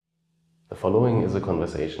The following is a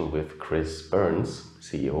conversation with Chris Burns,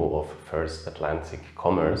 CEO of First Atlantic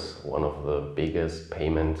Commerce, one of the biggest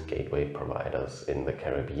payment gateway providers in the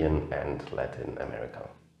Caribbean and Latin America.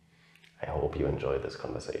 I hope you enjoy this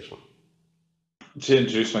conversation. To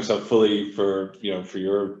introduce myself fully for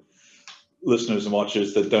your listeners and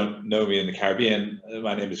watchers that don't know me in the Caribbean,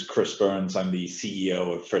 my name is Chris Burns. I'm the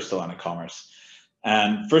CEO of First Atlantic Commerce.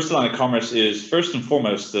 And First Atlantic Commerce is first and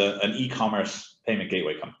foremost an e-commerce payment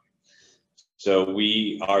gateway company. So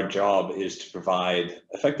our job is to provide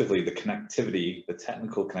effectively the connectivity, the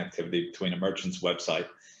technical connectivity between a merchant's website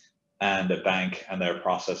and a bank and their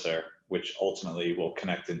processor, which ultimately will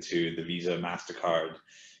connect into the Visa, MasterCard,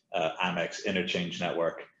 Amex interchange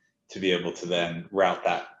network to be able to then route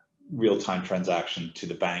that real-time transaction to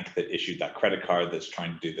the bank that issued that credit card that's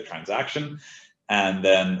trying to do the transaction. And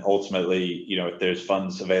then ultimately, if there's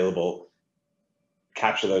funds available,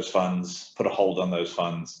 capture those funds, put a hold on those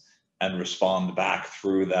funds, and respond back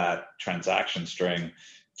through that transaction string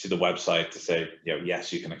to the website to say,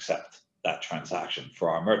 yes, you can accept that transaction for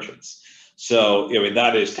our merchants. So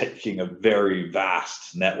that is taking a very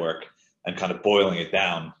vast network and kind of boiling it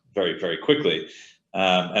down very, very quickly.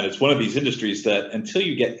 And it's one of these industries that until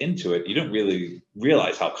you get into it, you don't really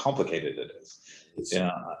realize how complicated it is.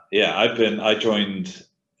 I joined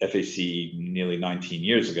FAC nearly 19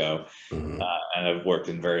 years ago, and I've worked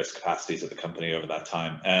in various capacities at the company over that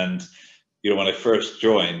time. And when I first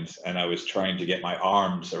joined and I was trying to get my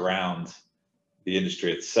arms around the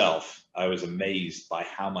industry itself, I was amazed by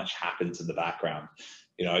how much happens in the background.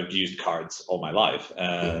 I've used cards all my life,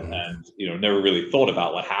 and never really thought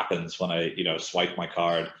about what happens when I swipe my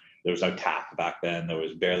card. There was no tap back then. There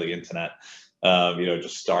was barely internet.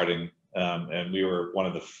 Just starting, and we were one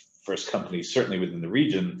of the first companies, certainly within the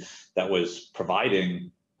region, that was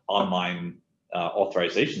providing online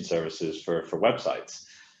authorization services for websites.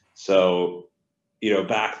 So,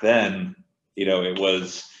 back then, it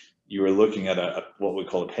was, you were looking at what we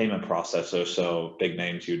call a payment processor. So big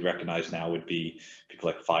names you'd recognize now would be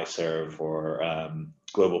people like Fiserv or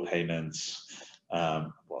Global Payments.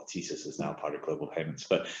 TSYS is now part of Global Payments,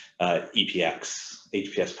 but EPX,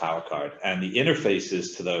 HPS PowerCard, and the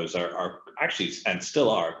interfaces to those are actually, and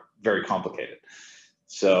still are, very complicated.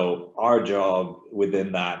 So our job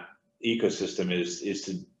within that ecosystem is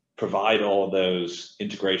to provide all those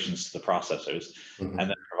integrations to the processors, and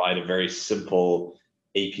then provide a very simple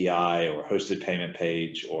API or hosted payment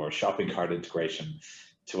page or shopping cart integration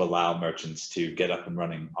to allow merchants to get up and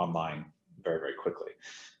running online very, very quickly.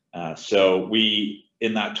 So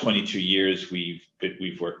in that 22 years, we've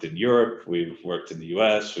worked in Europe, we've worked in the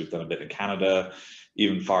US, we've done a bit in Canada,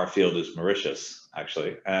 even far afield as Mauritius,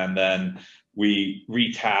 actually. And then we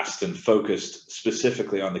retasked and focused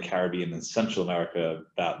specifically on the Caribbean and Central America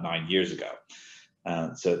about 9 years ago.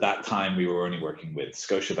 So at that time, we were only working with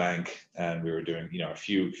Scotiabank, and we were doing a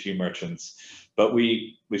few merchants, but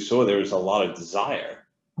we saw there was a lot of desire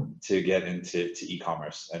to get into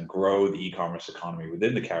e-commerce and grow the e-commerce economy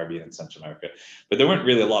within the Caribbean and Central America, but there weren't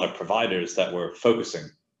really a lot of providers that were focusing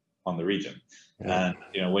on the region. And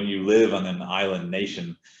when you live on an island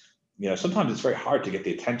nation, sometimes it's very hard to get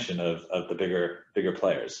the attention of the bigger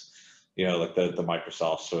players, like the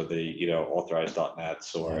Microsofts or the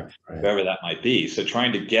authorized.nets or whoever that might be. So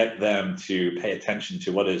trying to get them to pay attention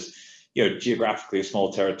to what is geographically a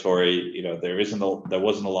small territory, there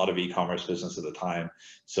wasn't a lot of e-commerce business at the time,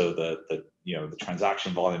 so the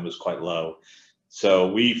transaction volume was quite low.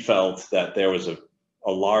 So we felt that there was a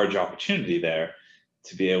large opportunity there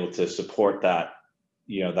to be able to support that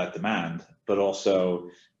that demand, but also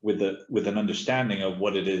with an understanding of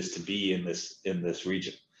what it is to be in this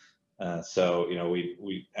region. So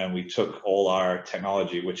we took all our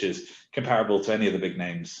technology, which is comparable to any of the big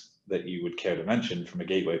names that you would care to mention from a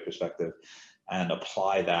gateway perspective, and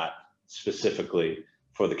apply that specifically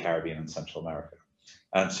for the Caribbean and Central America.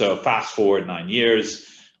 And so fast forward 9 years,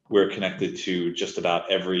 we're connected to just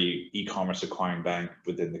about every e-commerce acquiring bank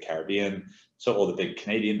within the Caribbean. So all the big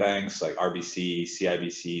Canadian banks like RBC,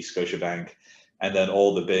 CIBC, Scotiabank, and then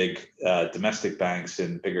all the big domestic banks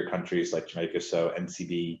in bigger countries like Jamaica, so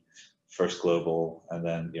NCB, First Global, and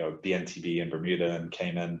then BNTB in Bermuda and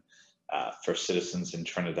Cayman, First Citizens in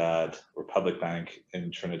Trinidad, Republic Bank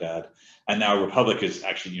in Trinidad, and now Republic has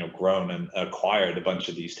actually grown and acquired a bunch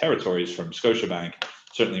of these territories from Scotiabank,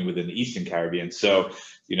 certainly within the Eastern Caribbean. So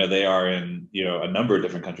they are in a number of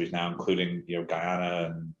different countries now, including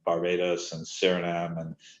Guyana and Barbados and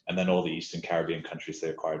Suriname, and then all the Eastern Caribbean countries they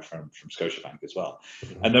acquired from Scotiabank as well.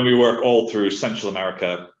 And then we work all through Central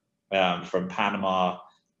America, from Panama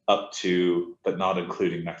up to, but not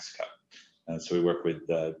including Mexico. And so we work with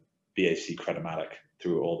BAC Creditmatic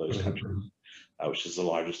through all those countries, which is the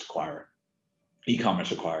largest e-commerce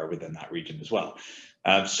acquirer within that region as well.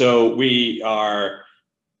 So we are,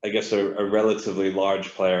 I guess, a relatively large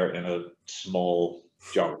player in a small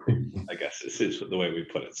geography, I guess is the way we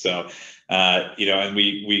put it. So, and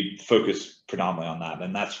we focus predominantly on that.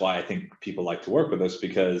 And that's why I think people like to work with us,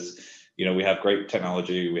 because, we have great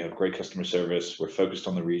technology, we have great customer service, we're focused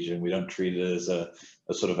on the region, we don't treat it as a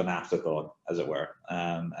sort of an afterthought, as it were.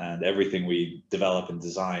 And everything we develop and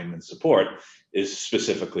design and support is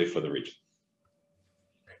specifically for the region.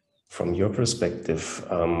 From your perspective,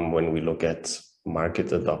 when we look at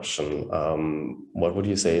market adoption, what would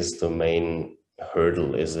you say is the main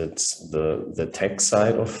hurdle? Is it the tech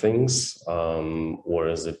side of things, or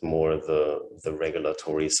is it more the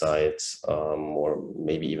regulatory side, or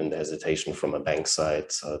maybe even the hesitation from a bank side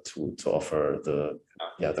to offer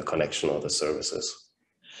the connection or the services?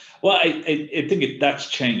 Well, I think that's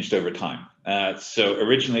changed over time. So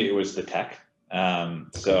originally it was the tech.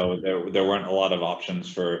 So there weren't a lot of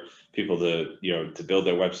options for people to build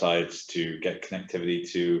their websites, to get connectivity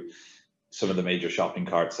to some of the major shopping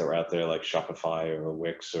carts that were out there, like Shopify or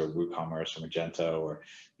Wix or WooCommerce or Magento, or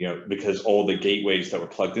because all the gateways that were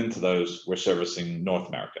plugged into those were servicing North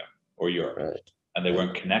America or Europe, right, and they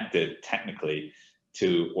weren't connected technically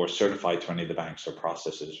to or certified to any of the banks or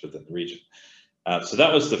processes within the region. So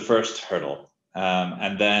that was the first hurdle.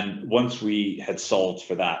 And then once we had solved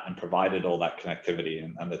for that and provided all that connectivity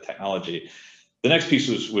and the technology, the next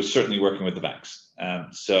piece was certainly working with the banks.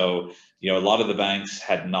 So, a lot of the banks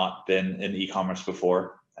had not been in e-commerce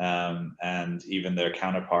before, and even their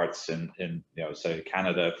counterparts in say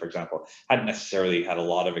Canada, for example, hadn't necessarily had a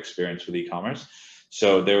lot of experience with e-commerce.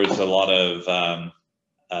 So there was a lot of,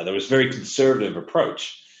 there was a very conservative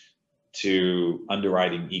approach to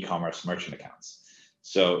underwriting e-commerce merchant accounts.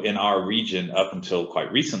 So in our region, up until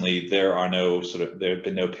quite recently, there have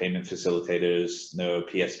been no payment facilitators, no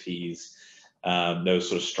PSPs, no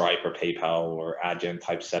sort of Stripe or PayPal or Adyen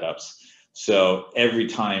type setups. So every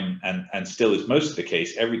time, and still is most of the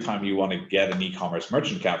case, every time you want to get an e-commerce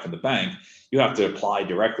merchant account from the bank, you have to apply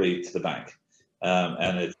directly to the bank.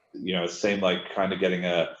 And it's same like kind of getting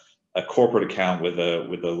a corporate account with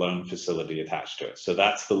a loan facility attached to it. So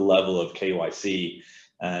that's the level of KYC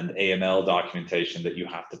and AML documentation that you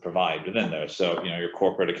have to provide within there. So your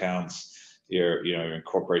corporate accounts, your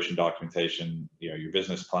incorporation documentation, your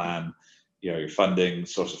business plan, your funding,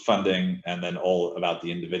 source of funding, and then all about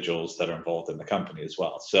the individuals that are involved in the company as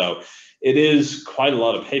well. So it is quite a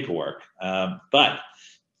lot of paperwork, but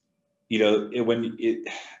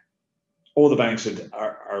all the banks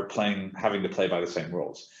are having to play by the same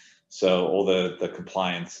rules. So all the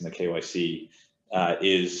compliance and the KYC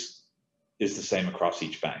is the same across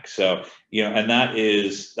each bank. So and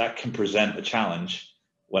that can present a challenge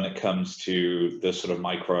when it comes to the sort of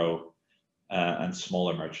micro and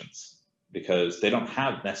smaller merchants, because they don't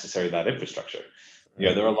have necessarily that infrastructure.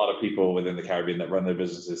 There are a lot of people within the Caribbean that run their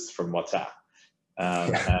businesses from WhatsApp.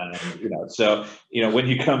 And when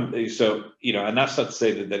you come, and that's not to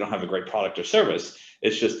say that they don't have a great product or service.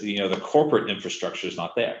 It's just, the corporate infrastructure is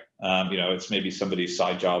not there. It's maybe somebody's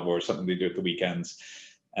side job or something they do at the weekends.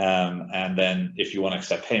 And then if you want to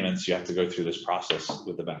accept payments, you have to go through this process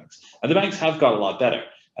with the banks. And the banks have got a lot better,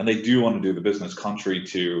 and they do want to do the business, contrary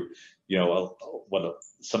to, what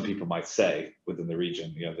some people might say within the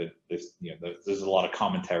region. There's a lot of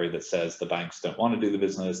commentary that says the banks don't want to do the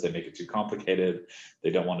business, they make it too complicated, they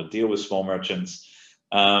don't want to deal with small merchants.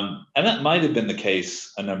 And that might have been the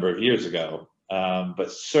case a number of years ago,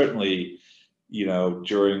 but certainly,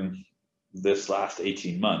 during this last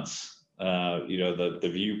 18 months, the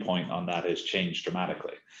viewpoint on that has changed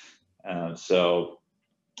dramatically. So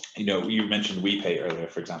you mentioned WePay earlier,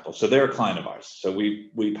 for example. So they're a client of ours. So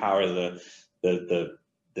we power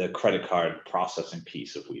the credit card processing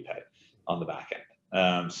piece of WePay on the back end.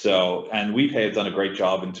 And WePay have done a great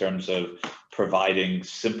job in terms of providing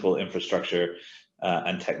simple infrastructure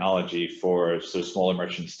and technology for sort of smaller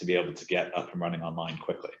merchants to be able to get up and running online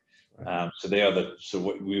quickly. So they are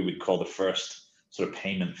what we would call the first sort of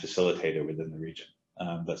payment facilitator within the region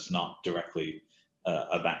that's not directly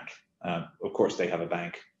a bank. Of course, they have a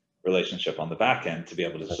bank relationship on the back end to be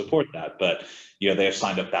able to support that, but they have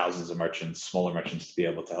signed up thousands of merchants, smaller merchants, to be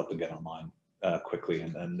able to help them get online quickly,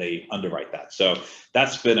 and they underwrite that. So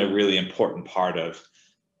that's been a really important part of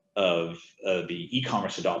the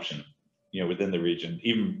e-commerce adoption, within the region,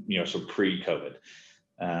 even so pre-COVID,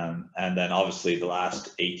 and then obviously the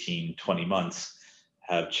last 18-20 months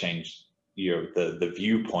have changed the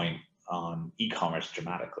viewpoint on e-commerce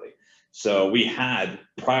dramatically. So we had,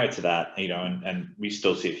 prior to that, and we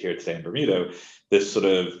still see it here today in Bermuda, this sort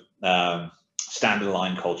of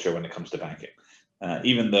stand-in-line culture when it comes to banking.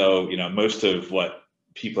 Even though, most of what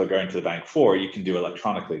people are going to the bank for, you can do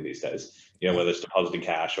electronically these days, whether it's depositing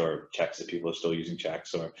cash or checks, if people are still using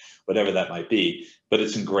checks or whatever that might be, but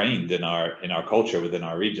it's ingrained in our culture within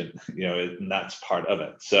our region, and that's part of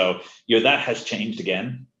it. So, that has changed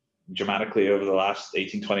again dramatically over the last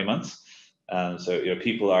 18, 20 months. So,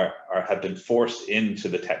 people have been forced into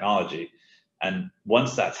the technology. And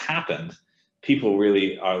once that's happened, people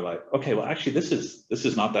really are like, okay, well, actually, this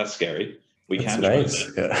is not that scary. We can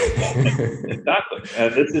nice. Yeah. Exactly.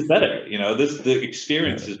 This is better. The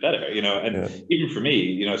experience is better. And even for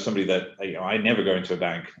me, somebody that I never go into a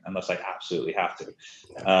bank unless I absolutely have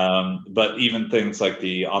to. But even things like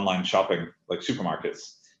the online shopping, like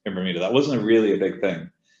supermarkets in Bermuda, that wasn't really a big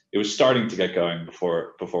thing. It was starting to get going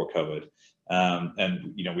before COVID,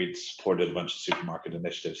 and we'd supported a bunch of supermarket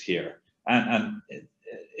initiatives here and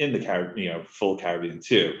in the Caribbean, full Caribbean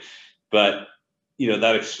too. But and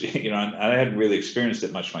I hadn't really experienced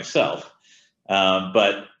it much myself.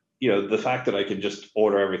 But the fact that I can just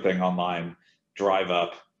order everything online, drive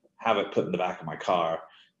up, have it put in the back of my car,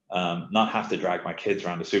 not have to drag my kids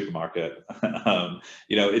around the supermarket,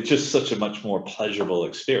 it's just such a much more pleasurable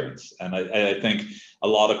experience. And I think a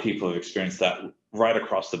lot of people have experienced that right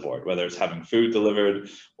across the board, whether it's having food delivered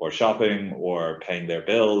or shopping or paying their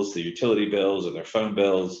bills, the utility bills or their phone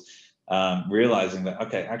bills. Realizing that,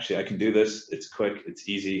 okay, actually I can do this. It's quick, it's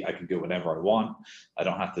easy. I can do it whenever I want. I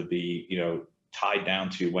don't have to be, tied down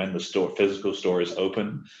to when the physical store is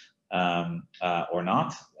open or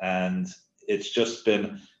not. And it's just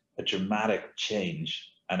been a dramatic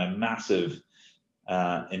change and a massive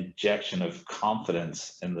injection of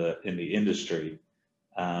confidence in the industry,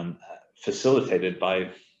 facilitated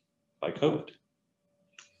by COVID.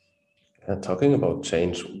 Talking about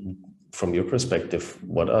change, from your perspective,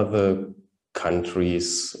 what are the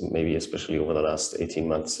countries, maybe especially over the last 18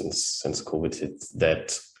 months since COVID hit,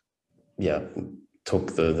 that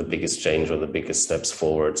took the biggest change or the biggest steps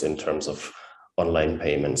forwards in terms of online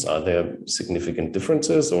payments? Are there significant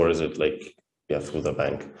differences, or is it through the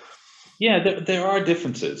bank? Yeah, there are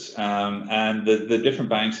differences, and the different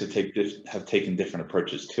banks have taken different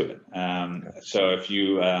approaches to it. So if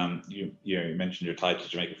you mentioned your tie to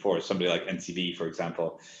Jamaica before, somebody like NCB, for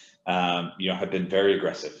example, have been very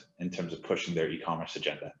aggressive in terms of pushing their e-commerce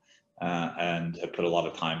agenda, and have put a lot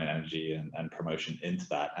of time and energy and promotion into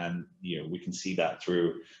that. And we can see that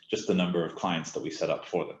through just the number of clients that we set up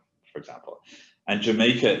for them, for example. And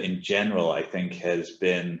Jamaica in general, I think, has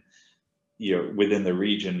been, within the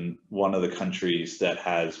region, one of the countries that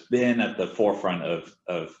has been at the forefront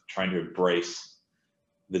of trying to embrace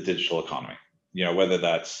the digital economy. Whether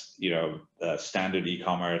that's standard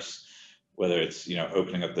e-commerce, whether it's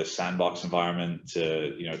opening up the sandbox environment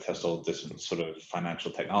to test all different sort of financial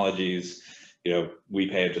technologies.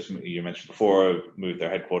 WePay, just you mentioned before, moved their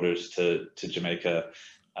headquarters to Jamaica.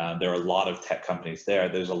 There are a lot of tech companies there.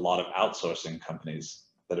 There's a lot of outsourcing companies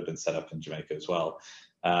that have been set up in Jamaica as well.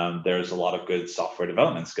 There's a lot of good software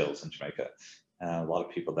development skills in Jamaica. A lot of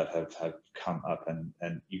people that have come up,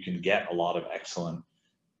 and you can get a lot of excellent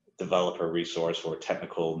developer resource or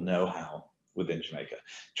technical know-how within Jamaica.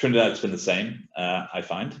 Trinidad's been the same, I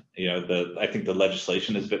find. I think the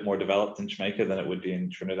legislation is a bit more developed in Jamaica than it would be in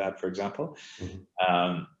Trinidad, for example.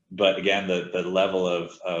 Mm-hmm. But again, the level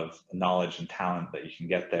of knowledge and talent that you can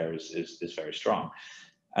get there is very strong.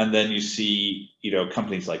 And then you see,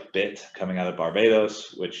 companies like Bit coming out of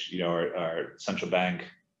Barbados, which, are central bank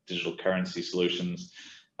digital currency solutions.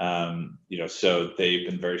 So they've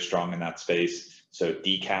been very strong in that space. So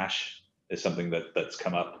Dcash is something that's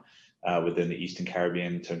come up within the Eastern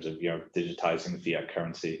Caribbean in terms of, digitizing the fiat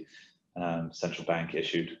currency, central bank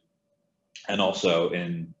issued. And also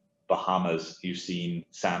in Bahamas, you've seen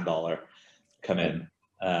Sand Dollar come in.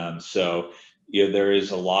 So there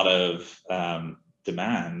is a lot of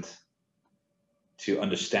demand to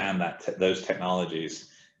understand those technologies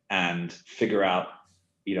and figure out,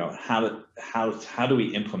 how do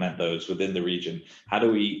we implement those within the region? How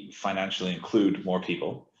do we financially include more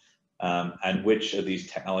people? And which of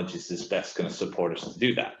these technologies is best going to support us to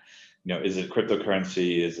do that? Is it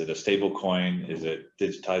cryptocurrency? Is it a stable coin? Is it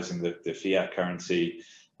digitizing the fiat currency?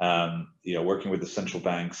 Working with the central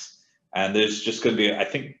banks? And there's just going to be, I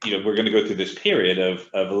think, we're going to go through this period of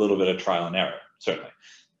a little bit of trial and error, certainly.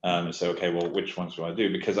 So, okay, well, which ones do I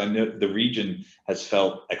do? Because I know the region has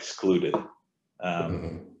felt excluded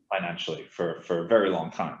financially for a very long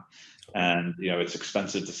time. And, it's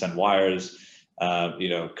expensive to send wires.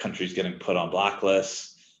 Countries getting put on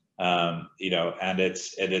blacklists, and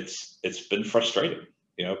it's been frustrating.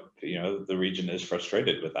 The region is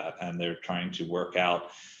frustrated with that, and they're trying to work out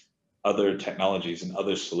other technologies and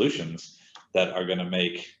other solutions that are going to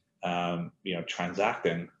make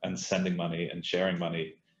transacting and sending money and sharing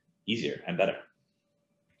money easier and better.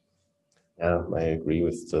 Yeah, I agree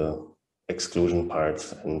with the exclusion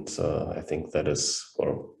part, and I think that is,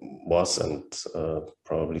 or was, and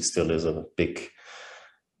probably still is, a big,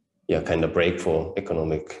 kind of break for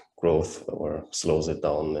economic growth, or slows it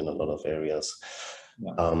down in a lot of areas.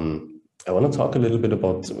 Yeah. I want to talk a little bit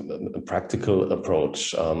about a practical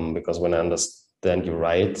approach, because when I understand you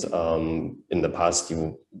right, in the past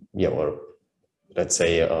or let's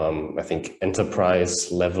say, I think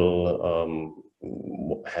enterprise level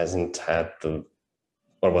hasn't had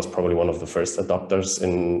or was probably one of the first adopters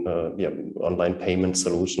in online payment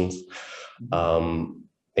solutions.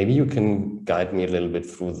 Maybe you can guide me a little bit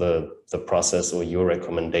through the process, or your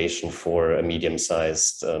recommendation for a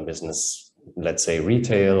medium-sized business, let's say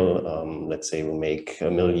retail. Let's say we make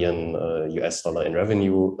 $1 million US in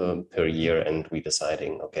revenue per year, and we're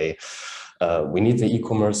deciding, okay, we need the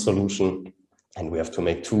e-commerce solution, and we have to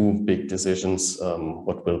make two big decisions.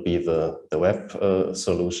 What will be the web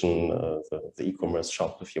solution, the e-commerce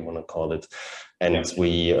shop, if you want to call it, and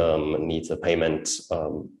we need a payment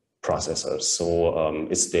processor. So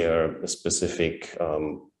is there a specific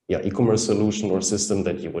e-commerce solution or system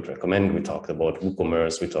that you would recommend? We talked about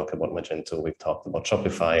WooCommerce, we talked about Magento, we've talked about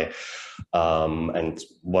Shopify, and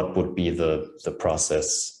what would be the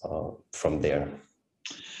process from there?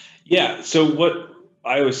 Yeah, so what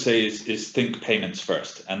I always say is think payments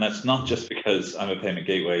first. And that's not just because I'm a payment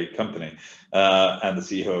gateway company and the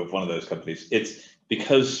CEO of one of those companies. It's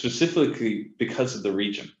specifically because of the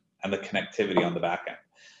region and the connectivity on the back end.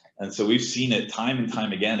 And so we've seen it time and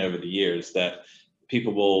time again over the years that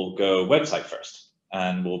people will go website first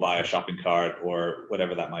and will buy a shopping cart or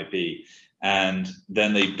whatever that might be. And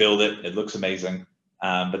then they build it, it looks amazing.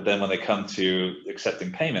 But then when they come to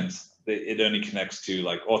accepting payments, it only connects to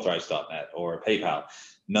like Authorize.net or PayPal,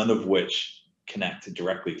 none of which connect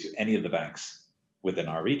directly to any of the banks within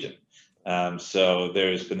our region. So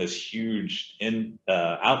there's been this huge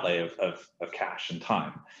outlay of cash and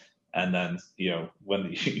time. And then, when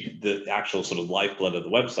the actual sort of lifeblood of the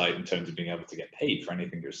website in terms of being able to get paid for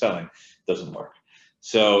anything you're selling doesn't work.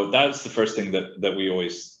 So that's the first thing that we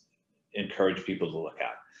always encourage people to look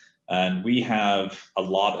at. And we have a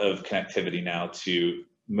lot of connectivity now to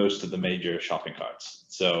most of the major shopping carts.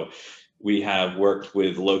 So we have worked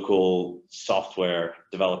with local software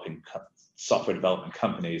development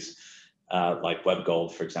companies like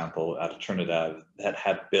WebGold, for example, out of Trinidad, that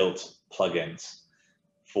have built plugins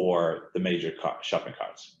for the major shopping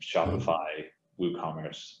carts, Shopify,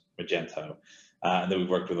 WooCommerce, Magento. And then we've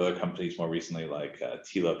worked with other companies more recently like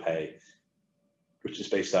TiloPay, which is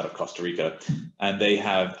based out of Costa Rica. And they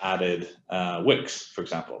have added Wix, for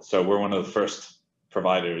example. So we're one of the first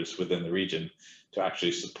providers within the region to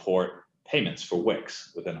actually support payments for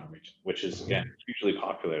Wix within our region, which is, again, a hugely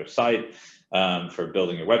popular site for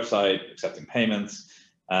building your website, accepting payments.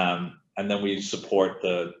 And then we support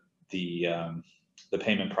the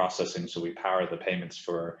payment processing. So we power the payments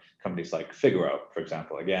for companies like Figaro, for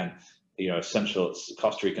example. Again, essential, it's a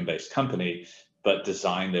Costa Rican based company, but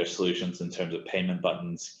design their solutions in terms of payment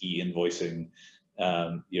buttons, e-invoicing,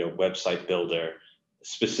 website builder,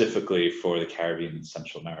 specifically for the Caribbean and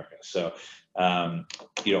Central America. So,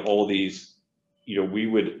 all these, we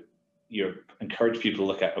would, encourage people to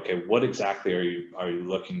look at, okay, what exactly are you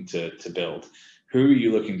looking to build? Who are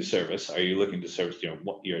you looking to service? Are you looking to service,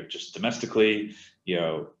 what you're just domestically,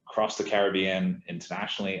 across the Caribbean,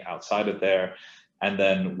 internationally, outside of there, and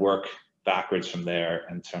then work backwards from there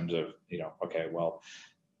in terms of, okay, well,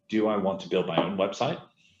 do I want to build my own website?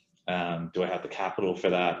 Do I have the capital for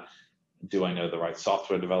that? Do I know the right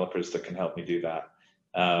software developers that can help me do that?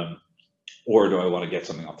 Or do I want to get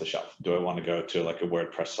something off the shelf? Do I want to go to like a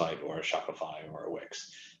WordPress site or a Shopify or a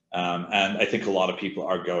Wix? And I think a lot of people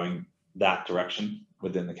are going that direction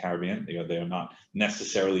within the Caribbean. They are not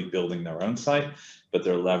necessarily building their own site, but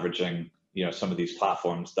they're leveraging, some of these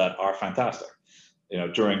platforms that are fantastic. I'll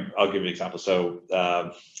give you an example. So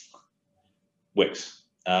Wix.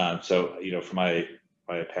 For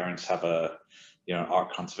my parents have a,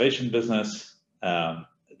 art conservation business.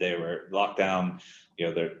 They were locked down.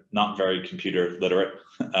 They're not very computer literate,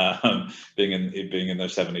 being in their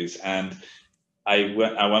 70s. And I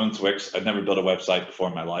went into Wix. I'd never built a website before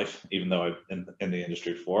in my life, even though I've been in the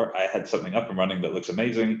industry before. I had something up and running that looks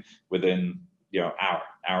amazing within hour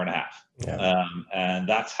and a half. Yeah. And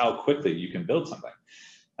that's how quickly you can build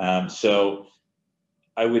something. So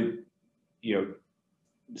I would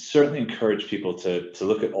certainly encourage people to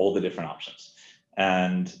look at all the different options.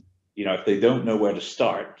 And if they don't know where to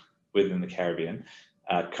start within the Caribbean,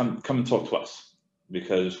 come and talk to us,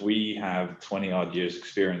 because we have 20 odd years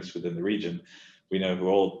experience within the region. We know who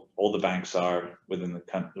all the banks are within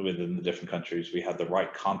the different countries. We have the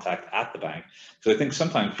right contact at the bank. So I think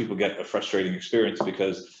sometimes people get a frustrating experience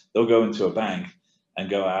because they'll go into a bank and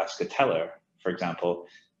go ask a teller, for example,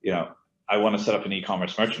 I want to set up an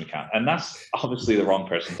e-commerce merchant account. And that's obviously the wrong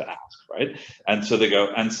person to ask, right? And so they go,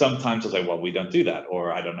 and sometimes they'll say, well, we don't do that,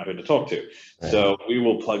 or I don't know who to talk to. Right. So we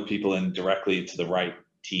will plug people in directly to the right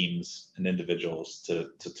teams and individuals to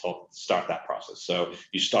start that process. So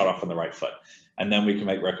you start off on the right foot. And then we can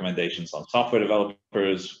make recommendations on software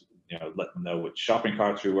developers, let them know which shopping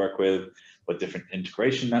carts we work with, what different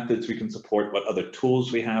integration methods we can support, what other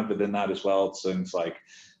tools we have within that as well. Things like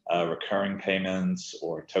recurring payments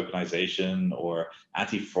or tokenization or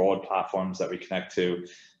anti-fraud platforms that we connect to,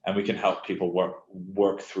 and we can help people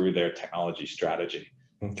work through their technology strategy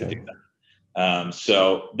to do that.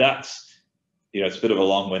 So that's, it's a bit of a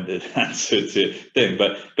long-winded answer to thing,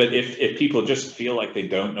 but if people just feel like they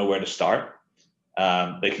don't know where to start,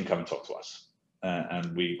 they can come and talk to us,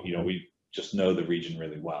 and we just know the region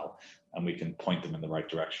really well, and we can point them in the right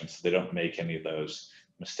direction so they don't make any of those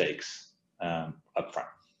mistakes up front.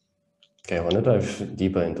 Okay, I want to dive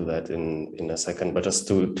deeper into that in a second, but just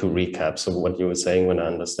to recap. So what you were saying, when I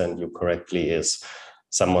understand you correctly, is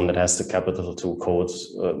someone that has the capital to code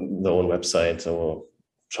their own website or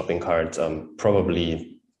shopping cart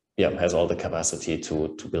probably has all the capacity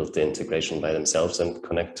to build the integration by themselves and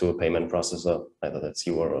connect to a payment processor, either that's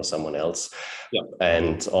you or someone else. Yeah.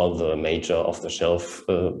 And all the major off-the-shelf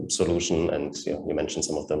solution, and you mentioned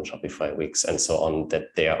some of them, Shopify, Wix, and so on,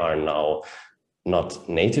 that there are now not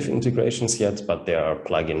native integrations yet, but there are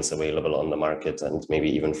plugins available on the market, and maybe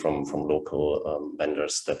even from local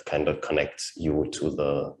vendors that kind of connect you to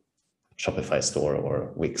the Shopify store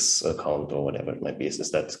or Wix account or whatever it might be.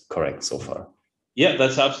 Is that correct so far? Yeah,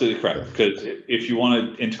 that's absolutely correct. Because if you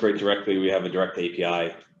want to integrate directly, we have a direct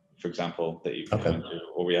API, for example, that you can come into,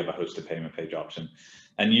 or we have a hosted payment page option.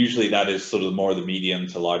 And usually that is sort of more the medium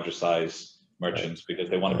to larger size merchants, because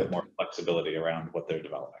they want a bit more flexibility around what they're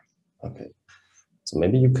developing. Okay. So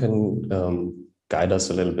maybe you can guide us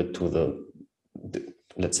a little bit to the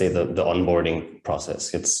let's say the onboarding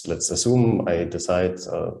process. Let's assume I decide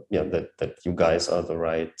that you guys are the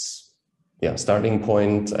right starting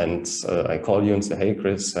point, and I call you and say, hey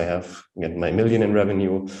Chris, I have my $1 million in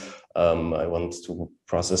revenue. I want to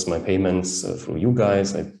process my payments through you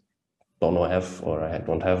guys. I don't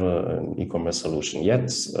have an e-commerce solution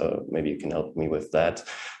yet. Maybe you can help me with that.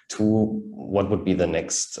 What would be the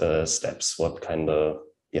next steps? What kind of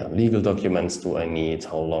legal documents do I need?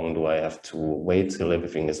 How long do I have to wait till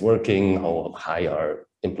everything is working? How high are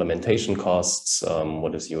implementation costs?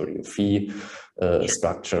 What is your fee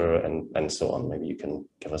structure, and so on? Maybe you can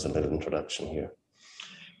give us a little introduction here.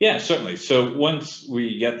 Yeah, certainly. So once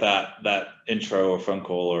we get that intro or phone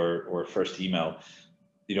call or first email,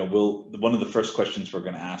 one of the first questions we're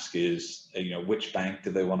going to ask is, which bank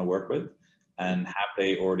do they want to work with, and have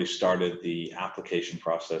they already started the application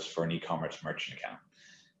process for an e-commerce merchant account?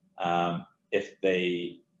 If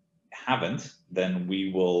they haven't, then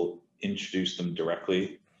we will introduce them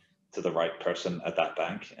directly to the right person at that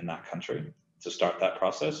bank in that country to start that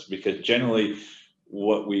process. Because generally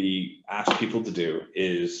what we ask people to do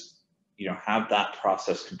is, have that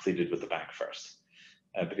process completed with the bank first.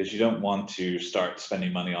 Because you don't want to start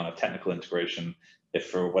spending money on a technical integration if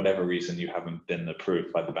for whatever reason you haven't been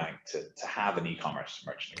approved by the bank to have an e-commerce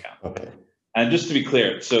merchant account. Okay. And just to be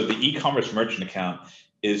clear, so the e-commerce merchant account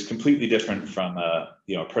is completely different from a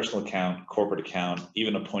personal account, corporate account,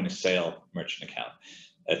 even a point of sale merchant account.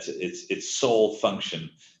 Its sole function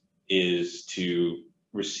is to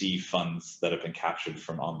receive funds that have been captured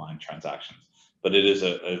from online transactions. But it is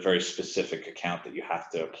a very specific account that you have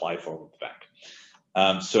to apply for with the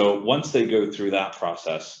bank. So once they go through that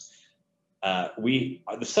process, the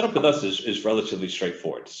setup with us is relatively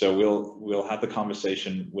straightforward. So we'll have the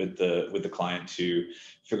conversation with the client to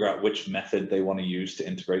figure out which method they want to use to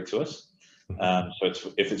integrate to us.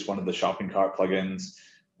 So if it's one of the shopping cart plugins,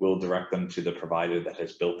 we'll direct them to the provider that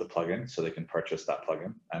has built the plugin so they can purchase that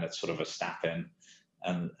plugin, and it's sort of a snap in,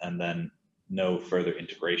 and then no further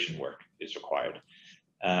integration work is required.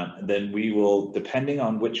 Then we will, depending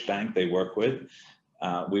on which bank they work with,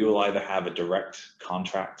 we will either have a direct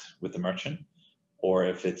contract with the merchant, or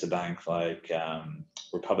if it's a bank like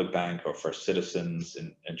Republic Bank or First Citizens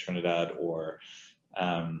in Trinidad, or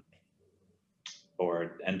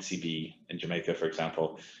NCB in Jamaica, for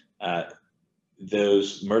example,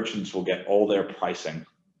 those merchants will get all their pricing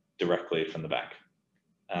directly from the bank.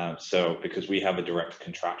 So because we have a direct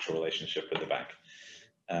contractual relationship with the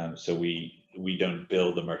bank. So we we don't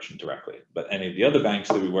bill the merchant directly. But any of the other banks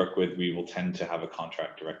that we work with, we will tend to have a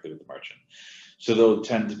contract directly with the merchant. So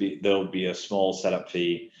there'll be a small setup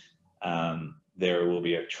fee. There will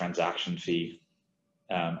be a transaction fee,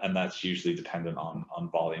 and that's usually dependent on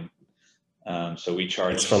volume. So we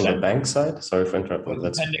charge. It's from the bank side. Sorry for interrupting.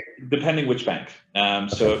 Depending which bank.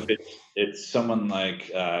 So if it's someone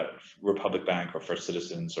like Republic Bank or First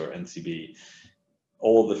Citizens or NCB,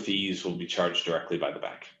 all the fees will be charged directly by the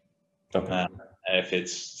bank. Okay. If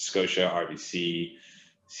it's Scotia, RBC,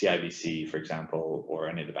 CIBC, for example, or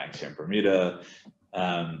any of the banks here in Bermuda,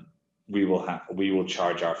 we will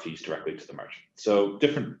charge our fees directly to the merchant. So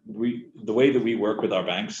the way that we work with our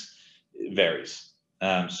banks varies.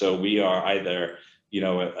 So we are either,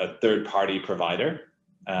 a third-party provider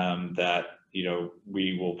that,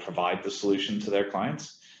 we will provide the solution to their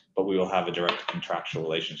clients, but we will have a direct contractual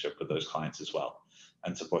relationship with those clients as well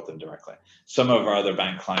and support them directly. Some of our other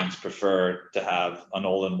bank clients prefer to have an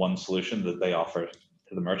all-in-one solution that they offer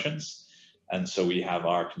to the merchants. And so we have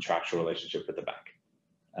our contractual relationship with the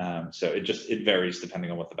bank. So it varies depending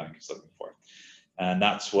on what the bank is looking for. And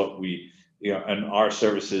that's what and our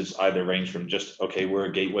services either range from just, okay, we're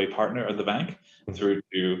a gateway partner of the bank, through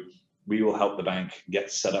to we will help the bank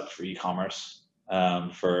get set up for e-commerce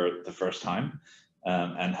for the first time,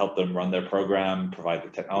 and help them run their program, provide the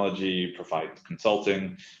technology, provide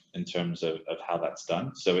consulting in terms of how that's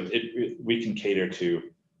done. So we can cater to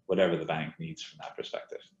whatever the bank needs from that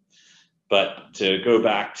perspective. But to go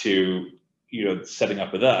back to setting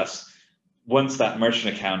up with us, once that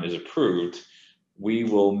merchant account is approved, we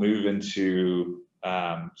will move into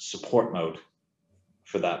support mode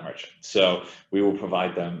for that merchant. So we will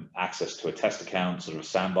provide them access to a test account, sort of a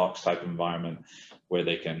sandbox type environment where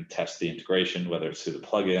they can test the integration, whether it's through the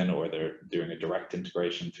plugin or they're doing a direct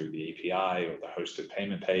integration through the API or the hosted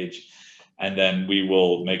payment page. And then we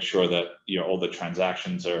will make sure that all the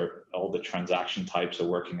transaction types are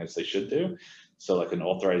working as they should do. So like an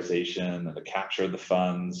authorization and the capture of the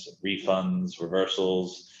funds, refunds,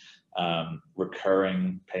 reversals,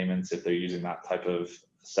 recurring payments if they're using that type of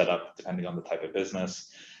setup, depending on the type of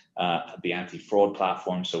business, the anti-fraud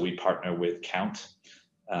platform. So we partner with Count,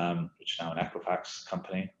 which is now an Equifax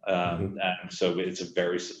company. And so it's a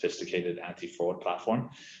very sophisticated anti-fraud platform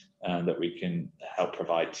that we can help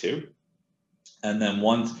provide too. And then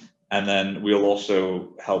we'll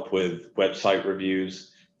also help with website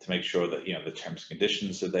reviews to make sure that, the terms and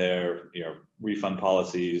conditions are there, refund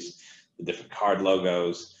policies, the different card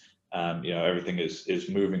logos, everything is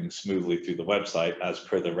moving smoothly through the website as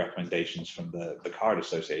per the recommendations from the card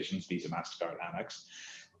associations, Visa, MasterCard, Amex.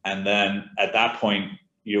 And then at that point,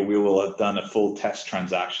 we will have done a full test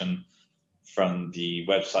transaction from the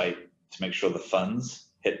website to make sure the funds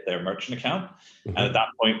hit their merchant account. And at that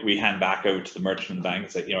point, we hand back over to the merchant and bank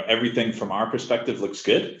and say, everything from our perspective looks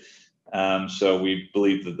good. So we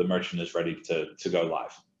believe that the merchant is ready to go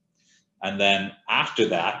live. And then after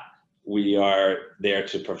that, we are there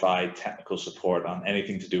to provide technical support on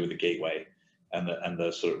anything to do with the gateway and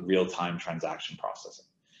the sort of real-time transaction processing.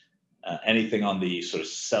 Anything on the sort of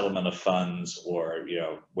settlement of funds or,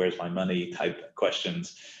 where's my money type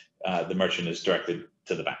questions, the merchant is directed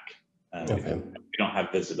to the bank. We don't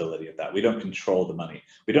have visibility of that. We don't control the money.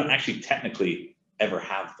 We don't actually technically ever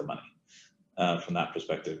have the money from that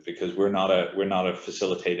perspective, because we're not a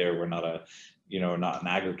facilitator. We're not not an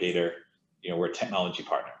aggregator. We're a technology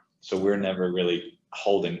partner. So we're never really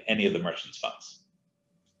holding any of the merchant's funds.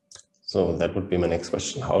 So that would be my next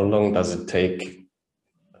question. How long does it take?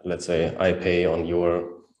 Let's say I pay on your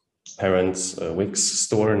parents' Wix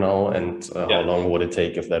store now, and how long would it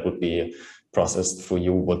take if that would be processed for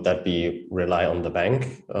you? Would that be rely on the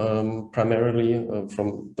bank primarily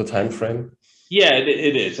from the time frame? Yeah,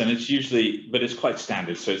 it is, and it's usually, but it's quite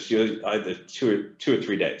standard. So it's usually either two or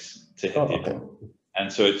 3 days to hit the account.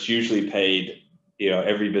 And so it's usually paid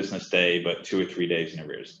every business day, but 2 or 3 days in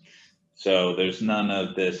arrears. So there's none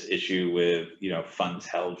of this issue with, funds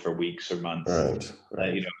held for weeks or months.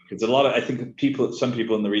 Right. Because I think some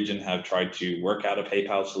people in the region have tried to work out a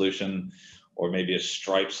PayPal solution or maybe a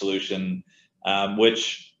Stripe solution,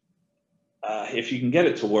 which if you can get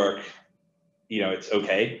it to work, it's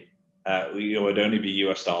okay. It would only be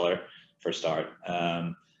US dollar for a start.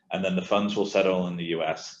 And then the funds will settle in the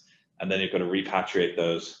US, and then you've got to repatriate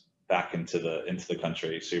those back into the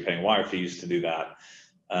country. So you're paying wire fees to do that.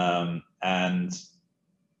 And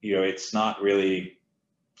it's not really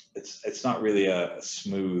a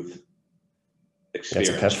smooth experience.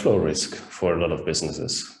 It's a cash flow risk for a lot of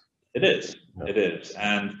businesses. It is.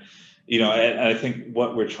 And I think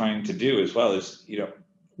what we're trying to do as well is,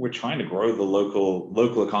 we're trying to grow the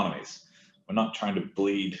local economies. We're not trying to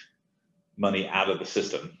bleed money out of the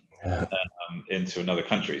system Yeah. into another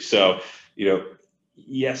country. So,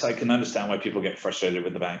 yes, I can understand why people get frustrated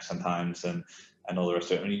with the bank sometimes and all the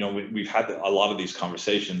rest of it. And, we've had a lot of these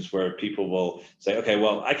conversations where people will say, okay,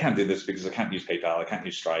 well, I can't do this because I can't use PayPal, I can't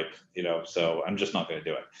use Stripe, so I'm just not going to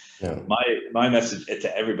do it. Yeah. My message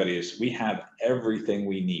to everybody is we have everything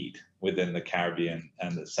we need within the Caribbean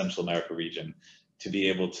and the Central America region to be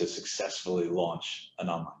able to successfully launch an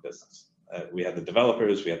online business. We have the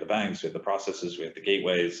developers, we have the banks, we have the processes, we have the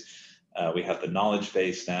gateways, we have the knowledge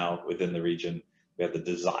base now within the region, we have the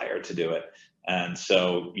desire to do it. And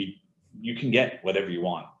so you can get whatever you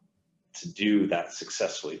want to do that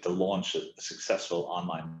successfully, to launch a successful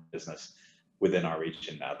online business within our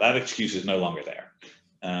region now. That excuse is no longer there.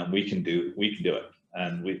 We can do it.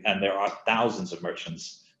 And there are thousands of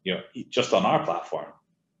merchants, just on our platform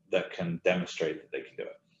that can demonstrate that they can do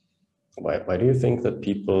it. Why do you think that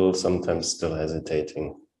people sometimes still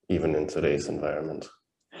hesitating, even in today's environment?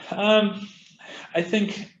 I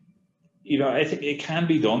think it can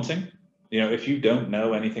be daunting. If you don't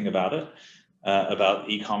know anything about it, about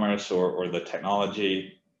e-commerce or the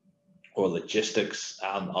technology or logistics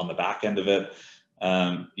on the back end of it,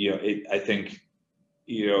 I think,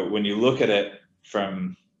 when you look at it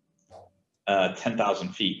from 10,000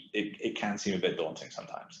 feet, it can seem a bit daunting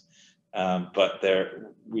sometimes. But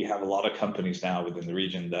we have a lot of companies now within the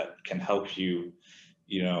region that can help you,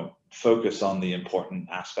 focus on the important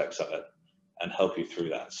aspects of it and help you through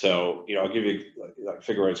that. So, I'll give you, like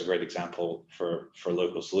Figure's a great example for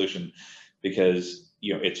local solution, because,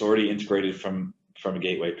 it's already integrated from a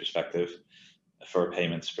gateway perspective, for a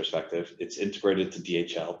payments perspective. It's integrated to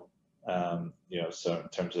DHL, so in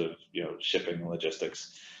terms of, shipping and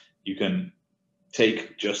logistics, you can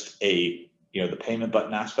take just the payment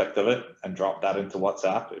button aspect of it and drop that into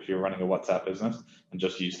WhatsApp if you're running a WhatsApp business, and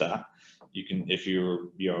just use that. You can, if you're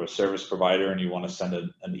a service provider and you want to send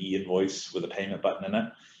an e-invoice with a payment button in it,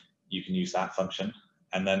 you can use that function.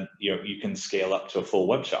 And then, you can scale up to a full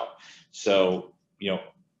web shop. So,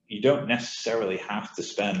 you don't necessarily have to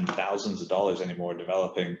spend thousands of dollars anymore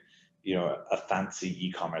developing, a fancy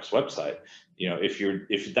e-commerce website.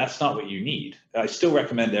 If that's not what you need, I still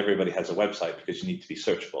recommend everybody has a website because you need to be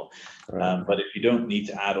searchable. Right. But if you don't need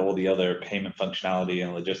to add all the other payment functionality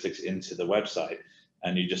and logistics into the website,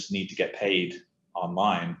 and you just need to get paid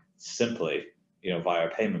online simply, via a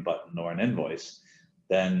payment button or an invoice,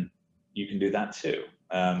 then you can do that too.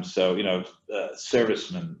 So,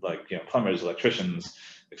 servicemen, like, plumbers, electricians,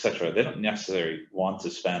 etc., they don't necessarily want to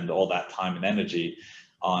spend all that time and energy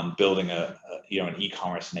on building an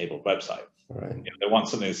e-commerce enabled website. Right. They want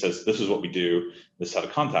something that says, this is what we do, this is how to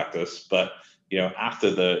contact us. But, after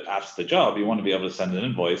the job, you want to be able to send an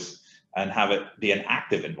invoice and have it be an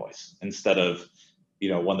active invoice instead of,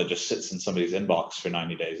 one that just sits in somebody's inbox for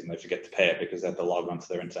 90 days and they forget to pay it because they have to log onto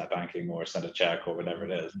their internet banking or send a check or whatever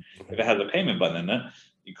it is. If it has a payment button in it,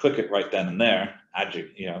 you click it right then and there,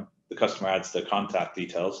 the customer adds the contact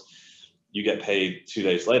details, you get paid 2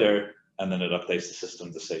 days later, and then it updates the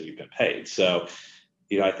system to say you've been paid. So,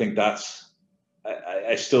 I think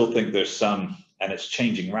I still think there's some, and it's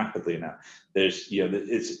changing rapidly now. There's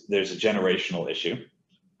a generational issue,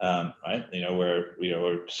 right?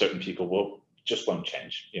 Where certain people won't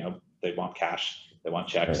change. They want cash, they want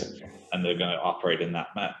checks, right, and they're going to operate in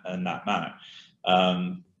that manner.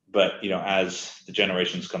 But as the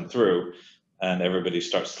generations come through, and everybody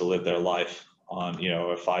starts to live their life on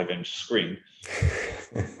a 5-inch screen,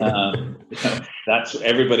 that's what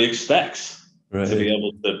everybody expects, right, to be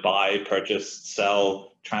able to buy, purchase,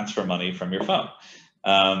 sell, transfer money from your phone.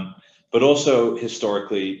 But also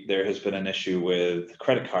historically, there has been an issue with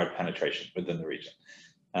credit card penetration within the region,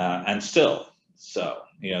 and still so.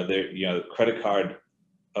 Credit card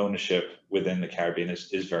ownership within the Caribbean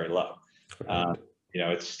is very low. Right.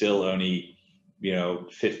 It's still only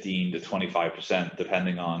 15 to 25%,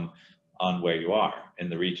 depending on where you are in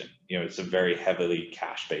the region. It's a very heavily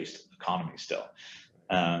cash-based economy still.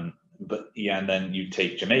 But yeah, and then you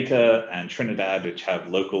take Jamaica and Trinidad, which have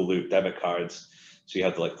local loop debit cards. So you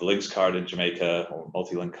have the Links card in Jamaica, or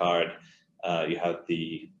multi-link card. You have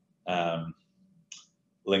the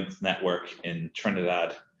Linked network in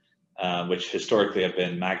Trinidad, which historically have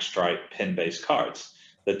been magstripe pin-based cards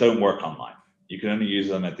that don't work online. You can only use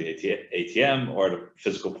them at the ATM or at a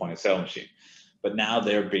physical point of sale machine. But now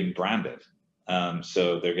they're being branded.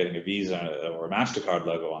 So they're getting a Visa or a MasterCard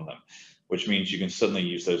logo on them, which means you can suddenly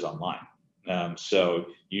use those online. So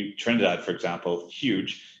Trinidad, for example,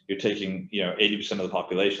 huge. You're taking 80% of the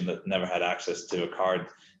population that never had access to a card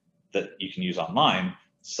that you can use online,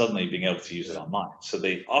 suddenly being able to use it online. So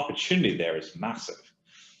the opportunity there is massive.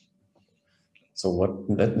 So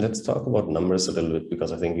let's talk about numbers a little bit,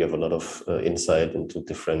 because I think you have a lot of insight into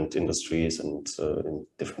different industries and in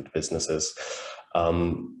different businesses.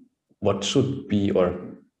 What should be,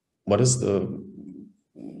 or what is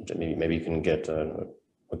maybe you can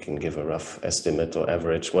give a rough estimate or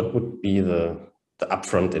average. What would be the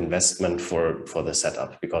upfront investment for the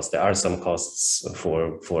setup? Because there are some costs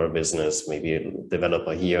for a business, maybe a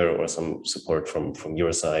developer here or some support from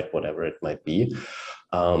your side, whatever it might be.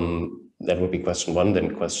 That would be question one.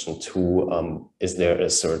 Then question two, is there a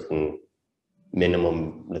certain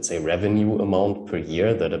minimum, let's say, revenue amount per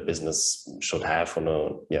year that a business should have on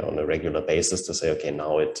a regular basis to say, okay,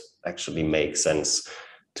 now it actually makes sense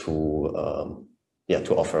to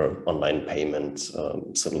offer online payment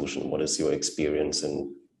solution? What is your experience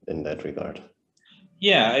in that regard?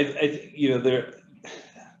 Yeah, the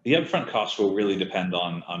upfront costs will really depend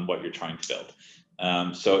on what you're trying to build.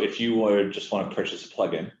 So if you just want to purchase a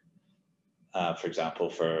plugin, for example,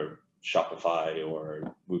 for Shopify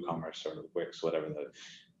or WooCommerce or Wix, whatever,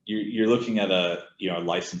 you're looking at a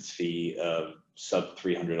license fee of sub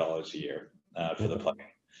 $300 a year for the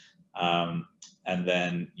plugin, and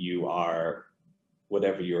then you are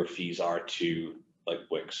whatever your fees are to like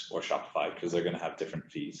Wix or Shopify, because they're going to have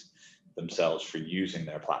different fees themselves for using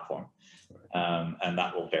their platform, and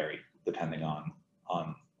that will vary depending on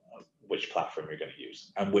which platform you're going to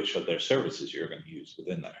use and which of their services you're going to use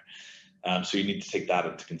within there. So you need to take that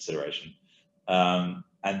into consideration. And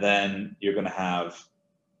then you're going to have,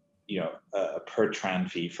 a per tran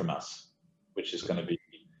fee from us, which is going to be,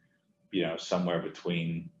 somewhere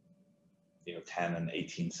between, 10 and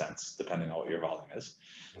 18 cents, depending on what your volume is,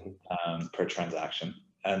 per transaction.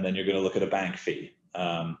 And then you're going to look at a bank fee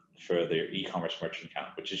for their e-commerce merchant account,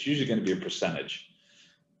 which is usually going to be a percentage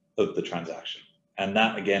of the transaction. And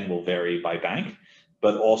that, again, will vary by bank,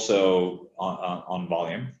 but also on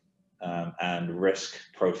volume. And risk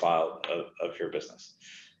profile of your business.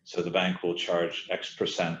 So the bank will charge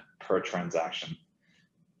X% per transaction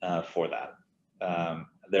for that.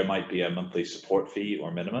 There might be a monthly support fee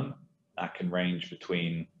or minimum that can range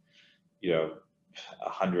between, $100,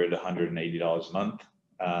 $180 a month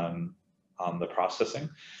on the processing.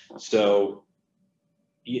 So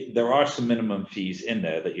there are some minimum fees in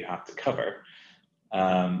there that you have to cover.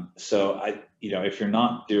 So if you're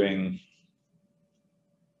not doing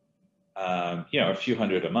a few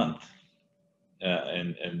hundred a month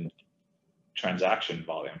in transaction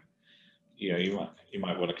volume, you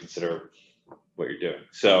might want to consider what you're doing.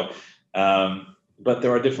 So, but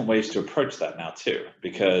there are different ways to approach that now too,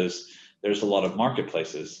 because there's a lot of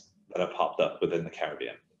marketplaces that have popped up within the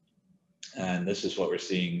Caribbean, and this is what we're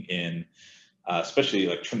seeing in, especially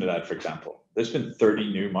like Trinidad, for example. There's been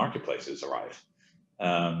 30 new marketplaces arrive,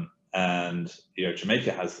 and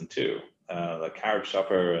Jamaica has them too. Like Carib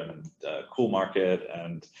Shopper and Cool Market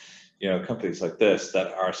and companies like this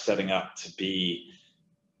that are setting up to be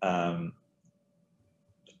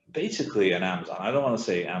basically an Amazon. I don't want to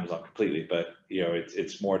say Amazon completely, but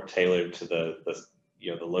it's more tailored to the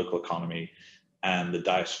local economy and the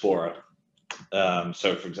diaspora.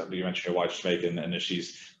 So for example, you mentioned your wife's Jamaican, and if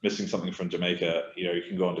she's missing something from Jamaica, you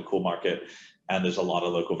can go into Cool Market, and there's a lot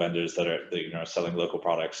of local vendors that are selling local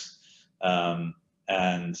products,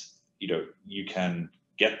 and you can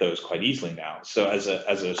get those quite easily now. So as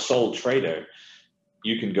a sole trader,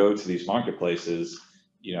 you can go to these marketplaces,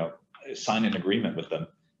 sign an agreement with them,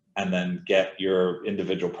 and then get your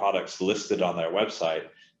individual products listed on their website,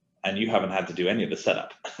 and you haven't had to do any of the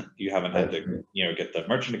setup. You haven't had to, get the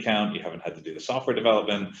merchant account. You haven't had to do the software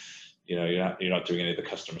development. You're not doing any of the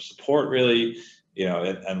customer support really,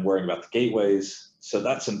 and worrying about the gateways. So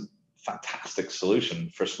that's a fantastic solution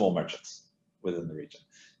for small merchants within the region.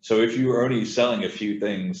 So if you are only selling a few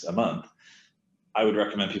things a month, I would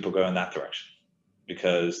recommend people go in that direction,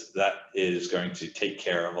 because that is going to take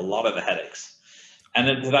care of a lot of the headaches. And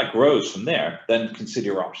then that grows from there, then consider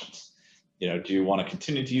your options. Do you want to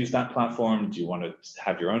continue to use that platform? Do you want to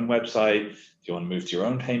have your own website? Do you want to move to your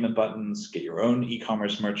own payment buttons, get your own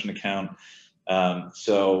e-commerce merchant account?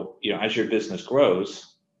 So, as your business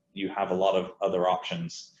grows, you have a lot of other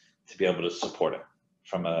options to be able to support it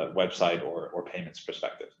from a website or payments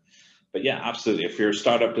perspective. But yeah, absolutely. If you're a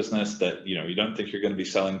startup business that, you don't think you're going to be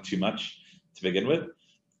selling too much to begin with,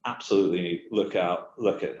 absolutely look at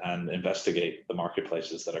and investigate the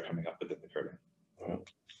marketplaces that are coming up within the Caribbean.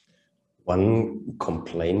 One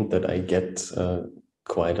complaint that I get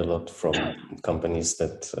quite a lot from companies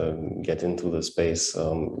that get into the space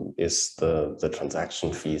is the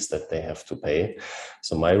transaction fees that they have to pay.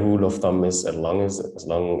 So my rule of thumb is as long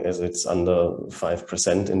as it's under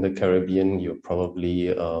 5% in the Caribbean, you're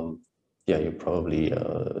probably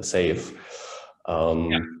safe.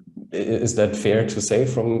 Is that fair to say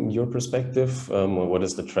from your perspective, or what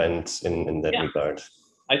is the trend in that regard?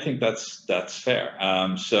 I think that's fair.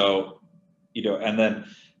 So, and then,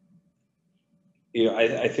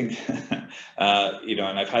 I think,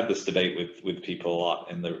 and I've had this debate with people a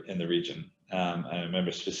lot in the region. I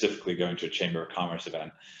remember specifically going to a Chamber of Commerce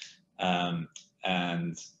event,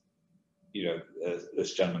 and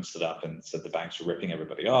this gentleman stood up and said the banks were ripping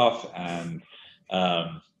everybody off, and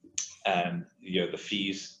the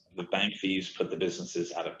bank fees put the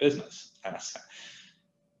businesses out of business.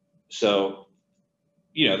 So,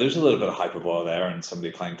 there's a little bit of hyperbole there and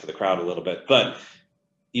somebody playing to the crowd a little bit, but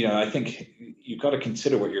I think you've got to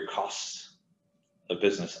consider what your costs of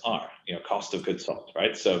business are. Cost of goods sold,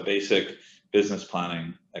 right? So basic business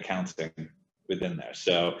planning, accounting within there.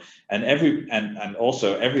 So, and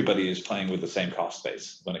also everybody is playing with the same cost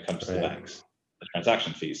base when it comes to the banks, the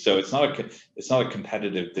transaction fees. So it's not a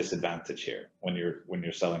competitive disadvantage here when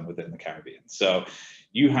you're selling within the Caribbean. So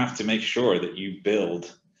you have to make sure that you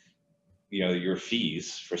build, your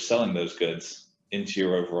fees for selling those goods into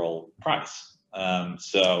your overall price.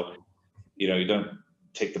 So, you don't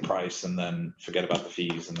take the price and then forget about the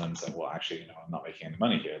fees and then say, well, actually, I'm not making any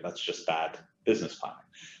money here. That's just bad business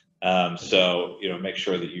planning. So, make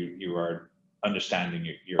sure that you are understanding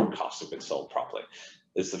your cost of goods sold properly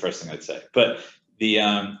is the first thing I'd say. But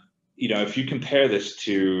if you compare this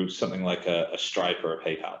to something like a Stripe or a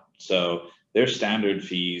PayPal, so their standard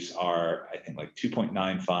fees are, I think, like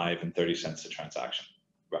 2.95 and 30 cents a transaction,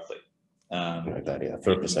 roughly. Like that, yeah,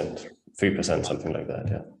 3%, something like that,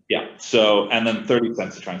 yeah. Yeah. So, and then 30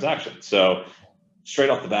 cents a transaction. So, straight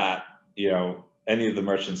off the bat, any of the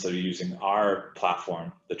merchants that are using our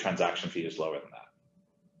platform, the transaction fee is lower than that.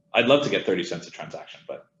 I'd love to get 30 cents a transaction,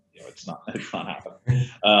 but it's not happening.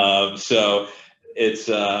 So it's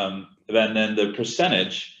then the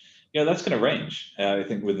percentage, that's going to range. I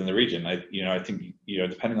think within the region, I think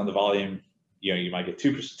depending on the volume, you might get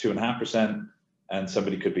 2.5%, and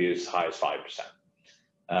somebody could be as high as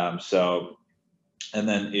 5%. So, and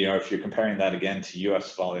then if you're comparing that again to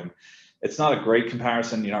U.S. volume, it's not a great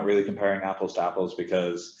comparison. You're not really comparing apples to apples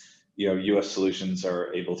because U.S. solutions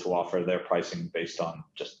are able to offer their pricing based on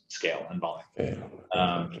just scale and volume.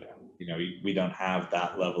 We don't have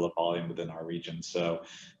that level of volume within our region. So,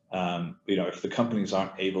 if the companies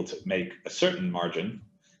aren't able to make a certain margin,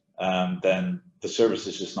 then the service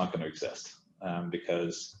is just not going to exist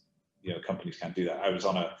because companies can't do that. I was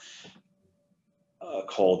on a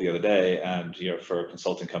call the other day, and for a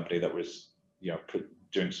consulting company that was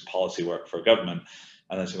doing some policy work for a government,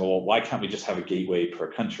 and they said, well, why can't we just have a gateway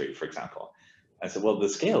per country, for example? I said, well, the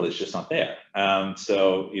scale is just not there.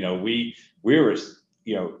 So we were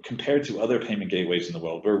compared to other payment gateways in the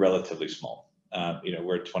world, we're relatively small.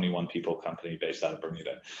 We're a 21 people company based out of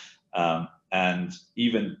Bermuda, and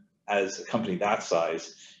even as a company that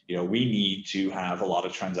size, we need to have a lot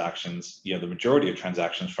of transactions, the majority of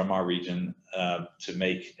transactions from our region to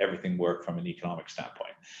make everything work from an economic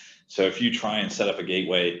standpoint. So if you try and set up a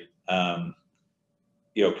gateway,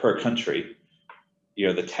 per country,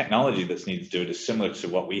 the technology that's needed to do it is similar to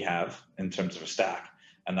what we have in terms of a stack,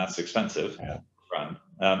 and that's expensive to run.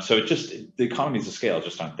 So the economies of scale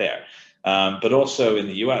just aren't there. But also in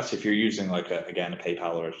the US, if you're using a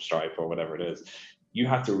PayPal or a Stripe or whatever it is, you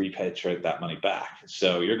have to repatriate that money back.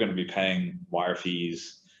 So you're going to be paying wire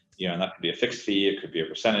fees, and that could be a fixed fee, it could be a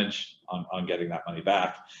percentage on getting that money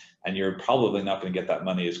back. And you're probably not going to get that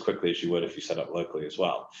money as quickly as you would if you set up locally as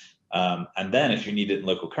well. And then if you need it in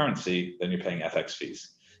local currency, then you're paying FX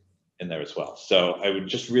fees in there as well. So I would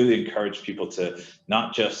just really encourage people to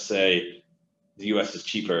not just say the US is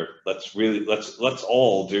cheaper. Let's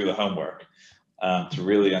all do the homework to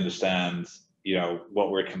really understand,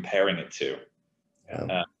 what we're comparing it to.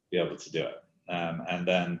 Be able to do it. And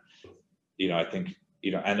then, I think,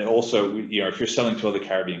 and also, if you're selling to other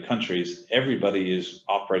Caribbean countries, everybody is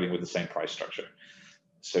operating with the same price structure.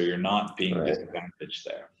 So you're not being disadvantaged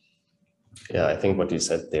there. Yeah, I think what you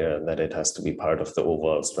said there, that it has to be part of the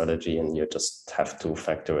overall strategy, and you just have to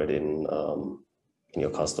factor it in your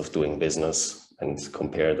cost of doing business and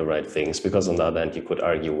compare the right things. Because on the other hand, you could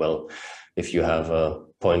argue, well, if you have a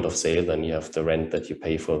point of sale, then you have the rent that you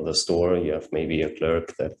pay for the store, you have maybe a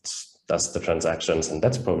clerk that does the transactions, and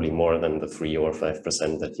that's probably more than the 3 or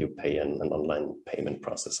 5% that you pay in an online payment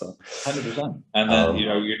processor. 100%. And then,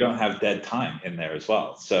 you don't have dead time in there as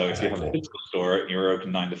well. So if you have a physical store and you're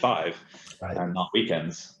open 9 to 5 and not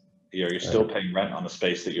weekends, you're still paying rent on a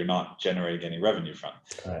space that you're not generating any revenue from.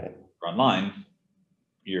 For online,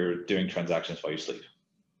 you're doing transactions while you sleep.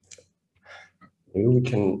 Maybe we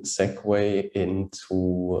can segue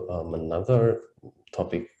into another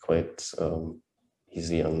topic quite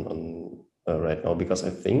easy on right now, because I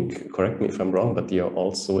think, correct me if I'm wrong, but you're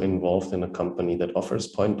also involved in a company that offers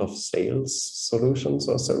point of sales solutions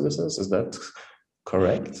or services. Is that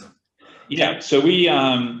correct? Yeah. So we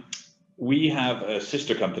have a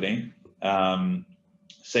sister company,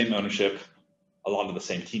 same ownership, a lot of the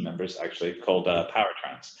same team members actually, called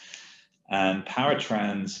PowerTrans. And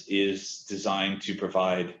PowerTrans is designed to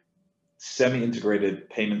provide semi-integrated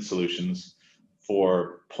payment solutions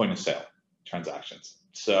for point of sale transactions.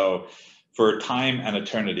 So for time and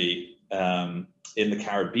eternity in the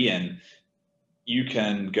Caribbean, you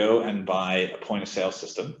can go and buy a point of sale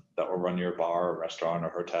system that will run your bar or restaurant or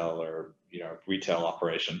hotel or retail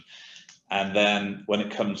operation. And then when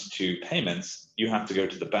it comes to payments, you have to go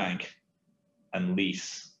to the bank and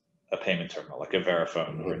lease a payment terminal, like a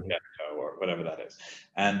Verifone or a Debco or whatever that is.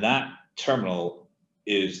 And that terminal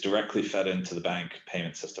is directly fed into the bank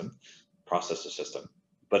payment system, processor system,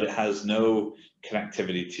 but it has no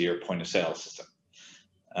connectivity to your point of sale system.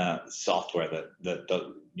 Software that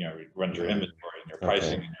runs your inventory and your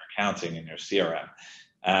pricing and your accounting and your CRM.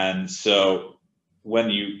 And so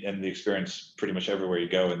and the experience pretty much everywhere you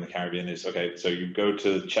go in the Caribbean is, okay, so you go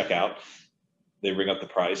to checkout, they ring up the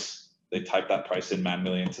price, they type that price in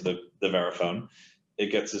manually into the Verifone,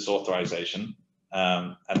 it gets this authorization,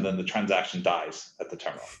 and then the transaction dies at the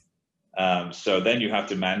terminal. So then you have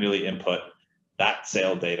to manually input that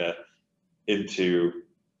sale data into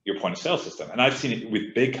your point of sale system. And I've seen it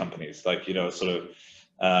with big companies, like,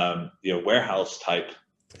 warehouse type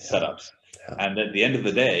setups. Yeah. And at the end of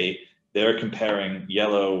the day, they're comparing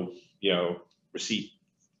yellow, receipts,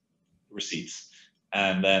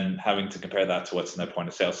 and then having to compare that to what's in their point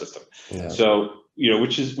of sale system. Yeah. So,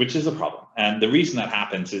 which is a problem. And the reason that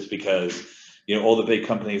happens is because, all the big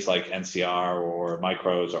companies like NCR or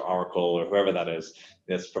Micros or Oracle or whoever that is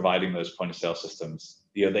that's providing those point of sale systems,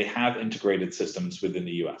 they have integrated systems within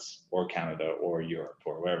the US or Canada or Europe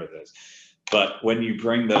or wherever it is. But when you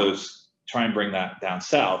try and bring that down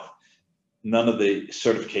south, none of the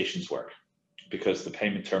certifications work because the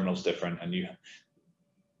payment terminal is different, and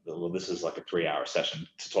this is like a 3-hour session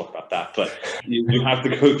to talk about that, but you have to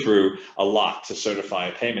go through a lot to certify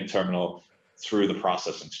a payment terminal through the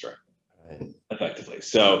processing string, effectively.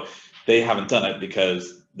 So they haven't done it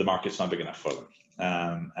because the market's not big enough for them,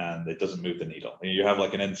 and it doesn't move the needle. You have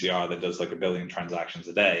like an NCR that does like 1 billion transactions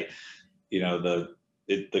a day.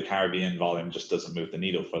 The Caribbean volume just doesn't move the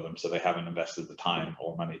needle for them, so they haven't invested the time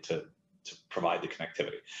or money to provide the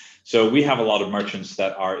connectivity. So we have a lot of merchants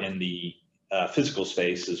that are in the physical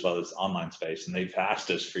space as well as online space, and they've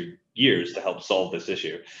asked us for years to help solve this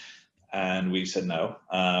issue. And we said no,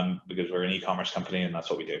 because we're an e-commerce company and that's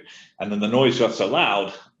what we do. And then the noise got so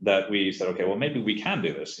loud that we said, okay, well, maybe we can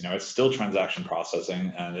do this. It's still transaction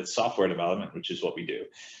processing and it's software development, which is what we do.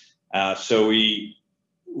 So we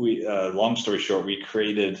long story short, we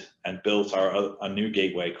created and built a new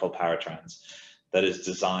gateway called PowerTrans that is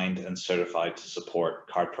designed and certified to support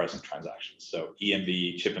card present transactions. So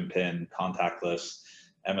EMV, chip and PIN, contactless,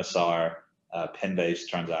 MSR, PIN-based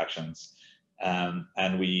transactions.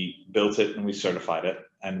 And we built it and we certified it.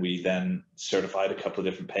 And we then certified a couple of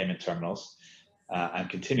different payment terminals and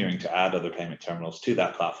continuing to add other payment terminals to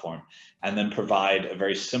that platform, and then provide a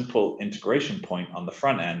very simple integration point on the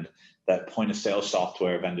front end that point of sale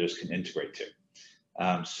software vendors can integrate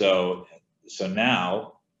to. So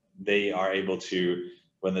now they are able to,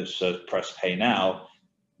 when they press pay now,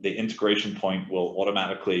 the integration point will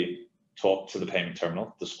automatically talk to the payment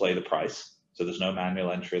terminal, display the price. So there's no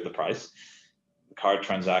manual entry of the price. The card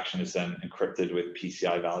transaction is then encrypted with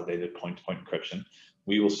PCI validated point-to-point encryption.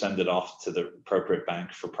 We will send it off to the appropriate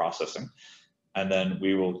bank for processing. And then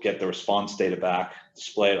we will get the response data back,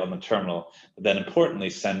 display it on the terminal, but then importantly,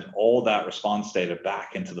 send all that response data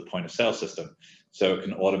back into the point of sale system. So it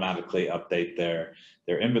can automatically update their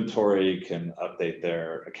inventory, can update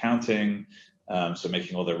their accounting, so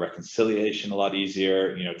making all their reconciliation a lot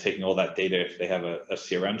easier, taking all that data if they have a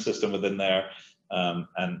CRM system within there,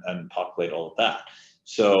 and populate all of that.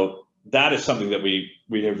 So that is something that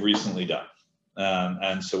we have recently done.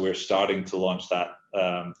 And so we're starting to launch that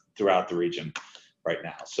throughout the region right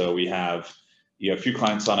now. So we have a few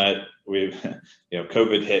clients on it. We've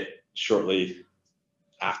COVID hit shortly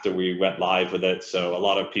after we went live with it, so a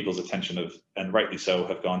lot of people's attention and rightly so,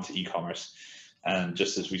 have gone to e-commerce. And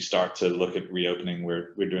just as we start to look at reopening,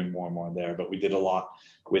 we're doing more and more there. But we did a lot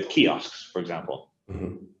with kiosks, for example,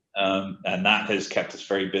 and that has kept us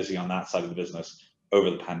very busy on that side of the business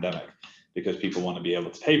over the pandemic, because people want to be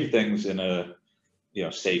able to pay for things in a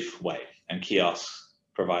safe way, and kiosks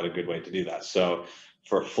provide a good way to do that. So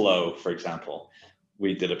for Flow, for example,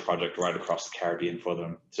 we did a project right across the Caribbean for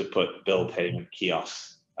them to put bill payment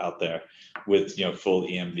kiosks out there with full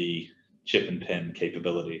EMV chip and pin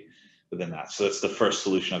capability within that. So that's the first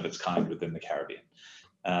solution of its kind within the Caribbean.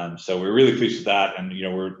 So we're really pleased with that, and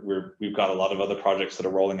we've got a lot of other projects that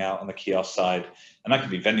are rolling out on the kiosk side, and that could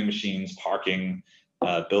be vending machines, parking,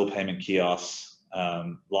 bill payment kiosks,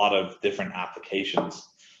 a lot of different applications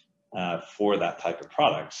for that type of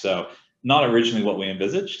product. So not originally what we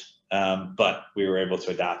envisaged, but we were able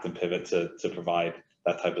to adapt and pivot to provide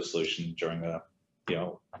that type of solution during a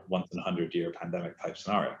once in 100-year pandemic type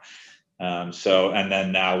scenario. And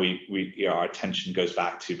then now our attention goes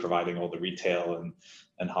back to providing all the retail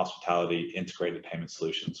and hospitality integrated payment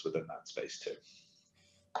solutions within that space too.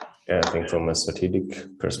 Yeah, I think from a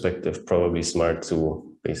strategic perspective, probably smart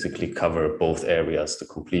to basically cover both areas, the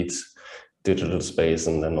complete digital space,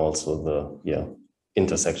 and then also the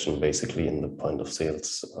intersection basically in the point of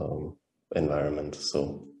sales environment.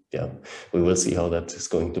 So yeah, we will see how that is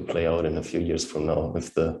going to play out in a few years from now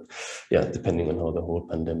with depending on how the whole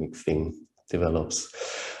pandemic thing develops.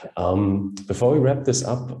 Before we wrap this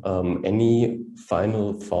up, any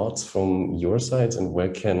final thoughts from your sides, and where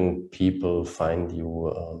can people find you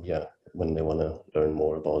when they want to learn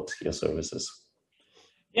more about your services?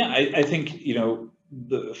 Yeah, I think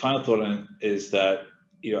the final thought is that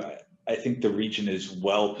I think the region is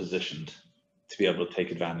well positioned to be able to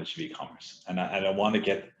take advantage of e-commerce, and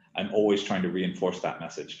I'm always trying to reinforce that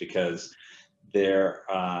message, because there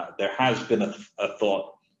has been a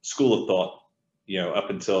school of thought up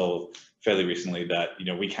until fairly recently that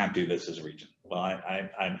we can't do this as a region. Well,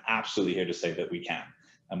 I'm absolutely here to say that we can,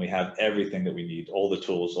 and we have everything that we need, all the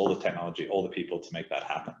tools, all the technology, all the people to make that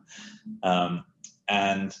happen.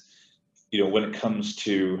 And when it comes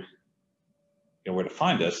to where to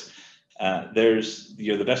find us, there's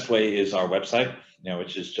the best way is our website,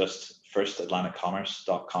 which is just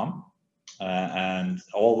firstatlanticcommerce.com, and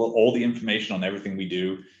all the information on everything we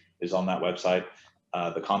do is on that website.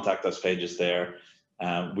 The contact us page is there.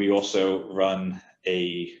 We also run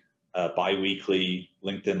a bi-weekly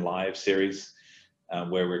LinkedIn Live series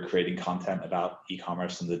where we're creating content about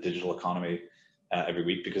e-commerce and the digital economy every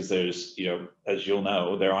week, because there's, as you'll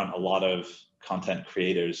know, there aren't a lot of content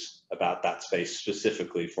creators about that space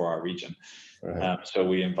specifically for our region. Right. So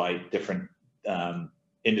we invite different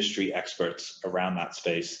industry experts around that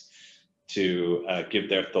space to give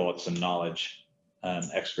their thoughts and knowledge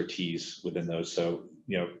and expertise within those. So,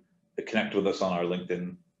 connect with us on our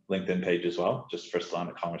LinkedIn page as well, just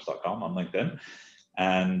firstatlanticcommerce.com on LinkedIn.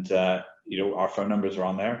 And, our phone numbers are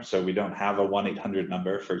on there. So we don't have a 1-800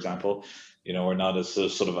 number, for example. We're not a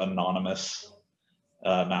sort of anonymous,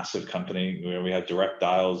 massive company where we have direct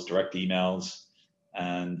dials, direct emails,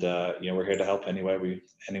 and, we're here to help any way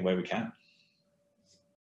we can.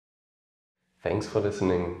 Thanks for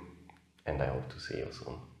listening, and I hope to see you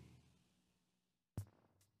soon.